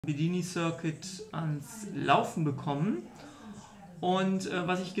Bedini Circuit ans Laufen bekommen, und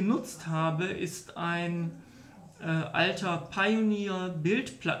was ich genutzt habe, ist ein alter Pioneer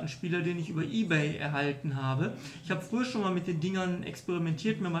Bildplattenspieler, den ich über eBay erhalten habe. Ich habe früher schon mal mit den Dingern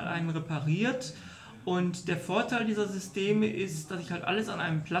experimentiert, mir mal einen repariert, und der Vorteil dieser Systeme ist, dass ich halt alles an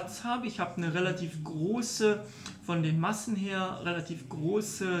einem Platz habe. Ich habe eine relativ große, von den Massen her relativ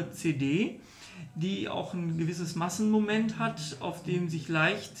große CD, die auch ein gewisses Massenmoment hat, auf dem sich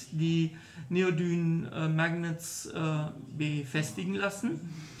leicht die neodynmagnets befestigen lassen.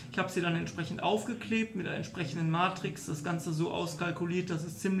 Ich habe sie dann entsprechend aufgeklebt mit einer entsprechenden Matrix, das Ganze so auskalkuliert, dass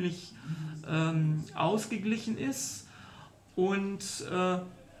es ziemlich ausgeglichen ist. Und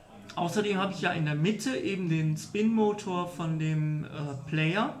außerdem habe ich ja in der Mitte eben den Spin-Motor von dem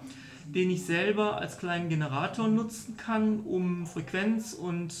Player, den ich selber als kleinen Generator nutzen kann, um Frequenz-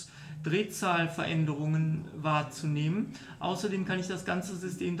 und Drehzahlveränderungen wahrzunehmen. Außerdem kann ich das ganze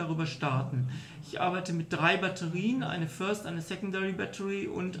System darüber starten. Ich arbeite mit 3 Batterien, eine First, eine Secondary Battery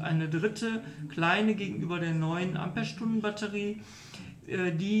und eine dritte kleine gegenüber der 9 Ampere-Stunden Batterie.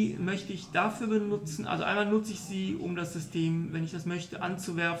 Die möchte ich dafür benutzen, also einmal nutze ich sie, um das System, wenn ich das möchte,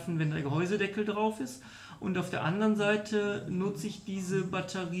 anzuwerfen, wenn der Gehäusedeckel drauf ist. Und auf der anderen Seite nutze ich diese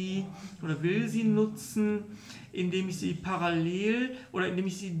Batterie oder will sie nutzen, indem ich sie parallel oder indem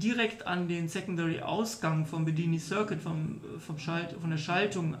ich sie direkt an den Secondary Ausgang vom Bedini Circuit, von der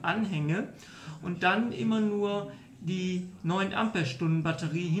Schaltung anhänge und dann immer nur die 9 Ampere-Stunden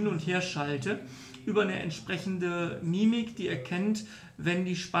Batterie hin und her schalte über eine entsprechende Mimik, die erkennt, wenn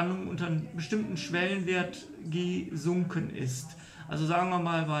die Spannung unter einem bestimmten Schwellenwert gesunken ist. Also sagen wir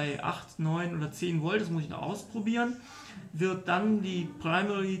mal bei 8, 9 oder 10 Volt, das muss ich noch ausprobieren, wird dann die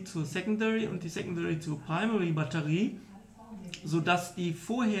Primary zur Secondary und die Secondary zur Primary Batterie, sodass die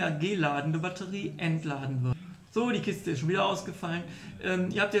vorher geladene Batterie entladen wird. So, die Kiste ist schon wieder ausgefallen.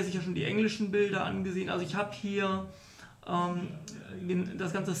 Ihr habt ja sicher schon die englischen Bilder angesehen. Also ich habe hier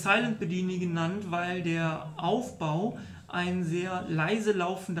das Ganze Silent Bedini genannt, weil der Aufbau ein sehr leise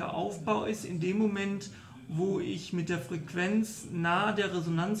laufender Aufbau ist. In dem Moment, wo ich mit der Frequenz nahe der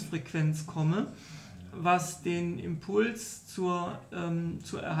Resonanzfrequenz komme, was den Impuls zur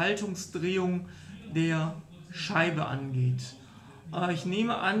Erhaltungsdrehung der Scheibe angeht. Ich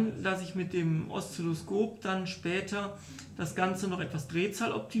nehme an, dass ich mit dem Oszilloskop dann später das Ganze noch etwas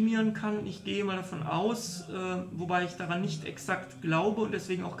Drehzahl optimieren kann. Ich gehe mal davon aus, wobei ich daran nicht exakt glaube und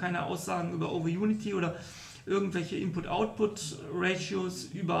deswegen auch keine Aussagen über Over-Unity oder irgendwelche Input-Output-Ratios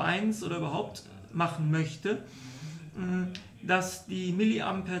über 1 oder überhaupt machen möchte, dass die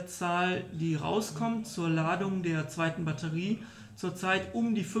Milliampere-Zahl, die rauskommt zur Ladung der zweiten Batterie, zurzeit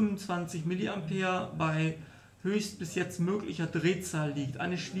um die 25 Milliampere bei höchst bis jetzt möglicher Drehzahl liegt.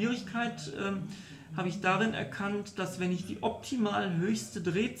 Eine Schwierigkeit habe ich darin erkannt, dass wenn ich die optimal höchste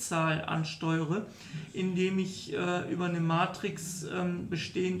Drehzahl ansteuere, indem ich über eine Matrix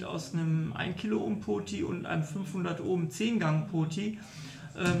bestehend aus einem 1 Kiloohm Poti und einem 500 Ohm 10-Gang Poti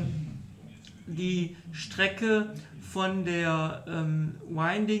die Strecke von der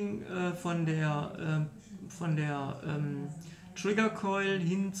Winding, von der Trigger Coil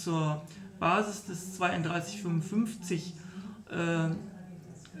hin zur Basis des 3255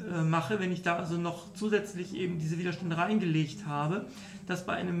 mache, wenn ich da also noch zusätzlich eben diese Widerstände reingelegt habe, dass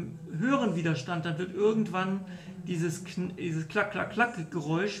bei einem höheren Widerstand, dann wird irgendwann dieses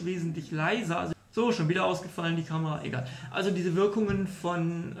Klack-Klack-Klack-Geräusch wesentlich leiser. Also so, schon wieder ausgefallen die Kamera, egal. Also diese Wirkungen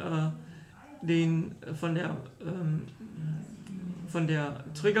von der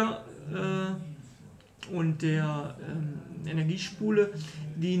Trigger und der Energiespule,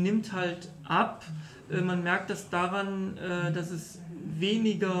 die nimmt halt ab. Man merkt das daran, dass es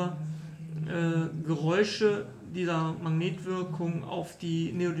weniger Geräusche dieser Magnetwirkung auf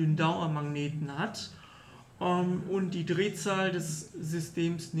die Neodyn-Dauermagneten hat, und die Drehzahl des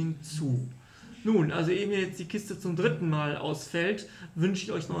Systems nimmt zu. Nun, also ehe mir jetzt die Kiste zum 3. Mal ausfällt, wünsche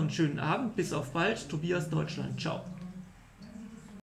ich euch noch einen schönen Abend. Bis auf bald. Tobias, Deutschland. Ciao.